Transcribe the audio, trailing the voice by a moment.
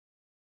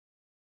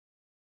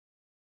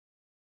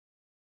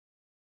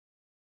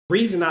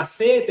reason I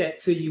said that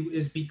to you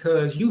is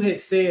because you had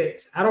said,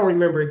 I don't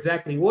remember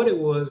exactly what it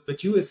was,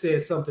 but you had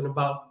said something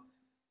about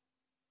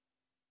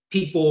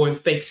people and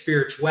fake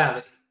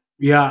spirituality.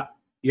 Yeah.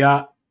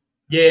 You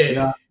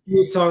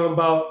was talking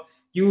about,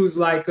 you was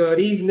like,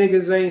 these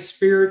niggas ain't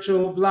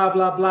spiritual, blah,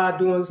 blah, blah,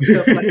 doing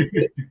stuff like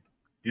this.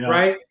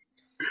 Right?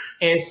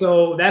 And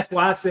so that's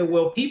why I said,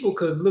 well, people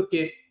could look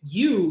at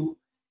you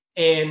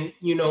and,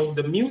 you know,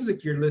 the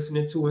music you're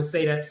listening to and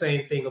say that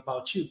same thing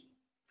about you.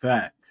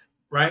 Facts.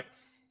 Right?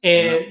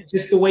 And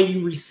just the way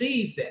you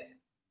receive that.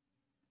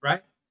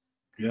 Right?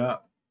 Yeah.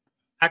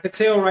 I could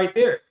tell right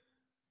there.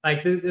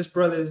 Like this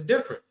brother is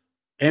different.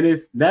 And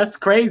that's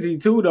crazy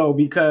too, though,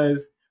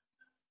 because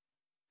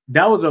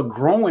that was a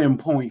growing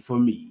point for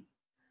me.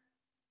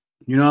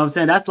 You know what I'm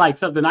saying? That's like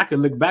something I could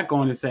look back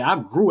on and say I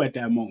grew at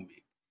that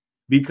moment,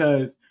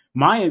 because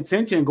my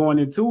intention going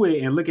into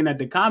it and looking at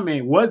the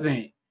comment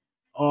wasn't,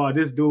 oh,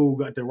 this dude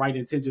got the right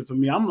intention for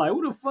me. I'm like,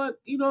 who the fuck?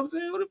 You know what I'm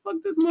saying? Who the fuck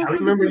this motherfucker? I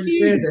remember you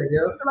said that,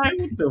 yeah. Like,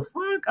 what the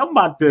fuck? I'm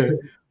about to.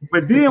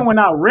 But then when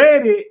I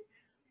read it,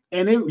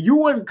 and you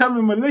wouldn't come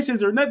in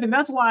malicious or nothing.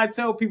 That's why I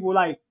tell people,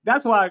 like,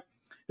 that's why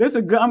this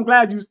a good. I'm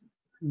glad you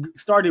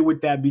started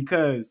with that,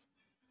 because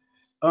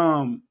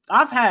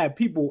I've had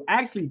people,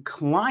 actually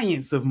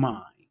clients of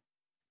mine,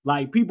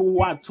 like people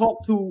who I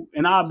talk to,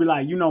 and I'll be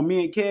like, you know,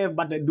 me and Kev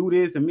about to do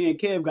this, and me and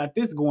Kev got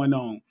this going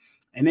on,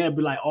 and they'll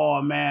be like,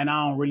 oh man,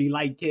 I don't really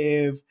like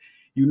Kev,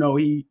 you know,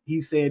 he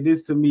said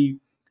this to me.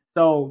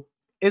 So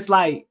it's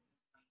like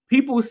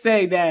people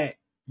say that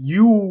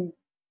you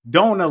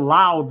don't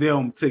allow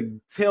them to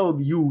tell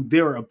you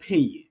their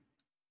opinion.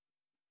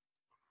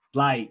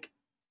 Like,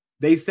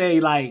 they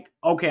say, like,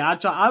 okay, I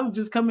was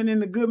just coming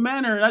in a good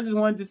manner, and I just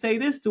wanted to say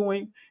this to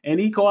him, and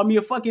he called me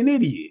a fucking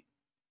idiot.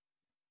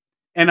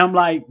 And I'm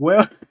like,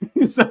 well,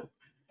 so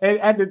and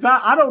at the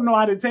time, I don't know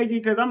how to take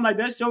it, because I'm like,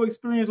 that's your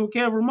experience with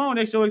Kev Ramon.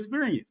 That's your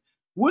experience.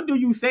 What do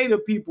you say to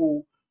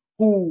people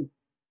who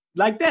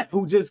like that,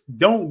 who just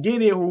don't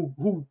get it,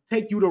 who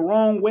take you the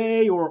wrong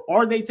way, or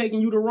are they taking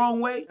you the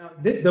wrong way?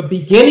 The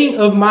beginning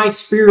of my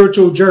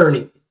spiritual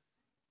journey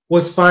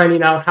was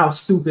finding out how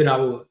stupid I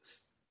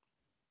was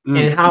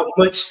and how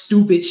much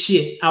stupid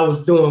shit I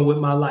was doing with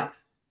my life,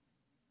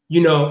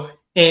 you know,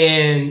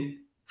 and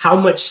how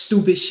much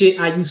stupid shit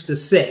I used to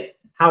say,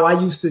 how I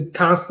used to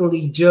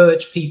constantly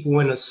judge people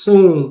and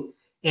assume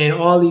and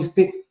all these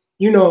things,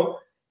 you know.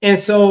 And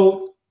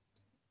so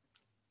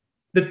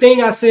the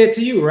thing I said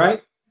to you,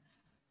 right?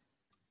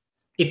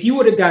 If you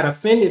would have got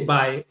offended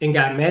by it and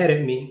got mad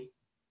at me,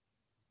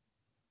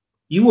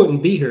 you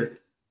wouldn't be here.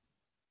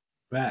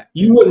 Right.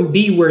 You wouldn't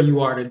be where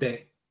you are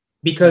today,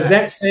 because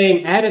that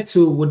same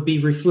attitude would be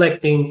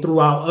reflecting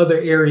throughout other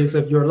areas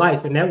of your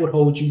life, and that would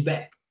hold you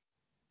back.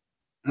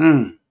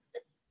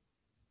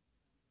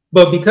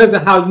 But because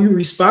of how you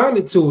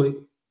responded to it,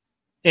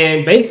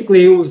 and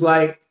basically it was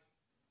like,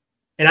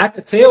 and I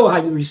could tell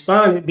how you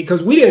responded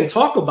because we didn't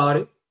talk about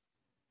it,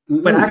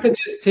 but I could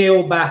just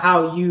tell by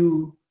how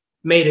you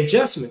made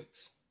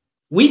adjustments.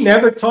 We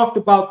never talked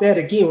about that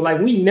again.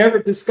 Like, we never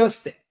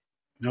discussed that.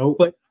 Nope.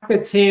 But I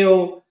could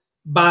tell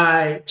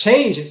by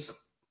changes,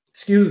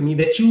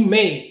 that you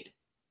made,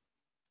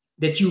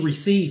 that you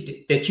received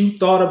it, that you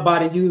thought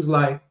about it. You was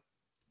like,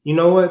 you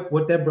know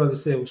what that brother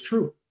said was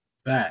true.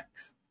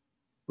 Facts.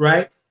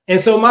 Right? And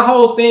so my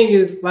whole thing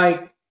is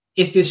like,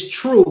 if it's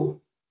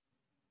true,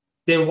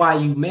 then why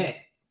you mad?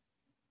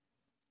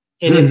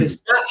 And if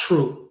it's not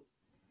true,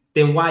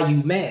 then why you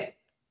mad?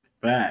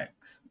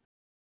 Facts.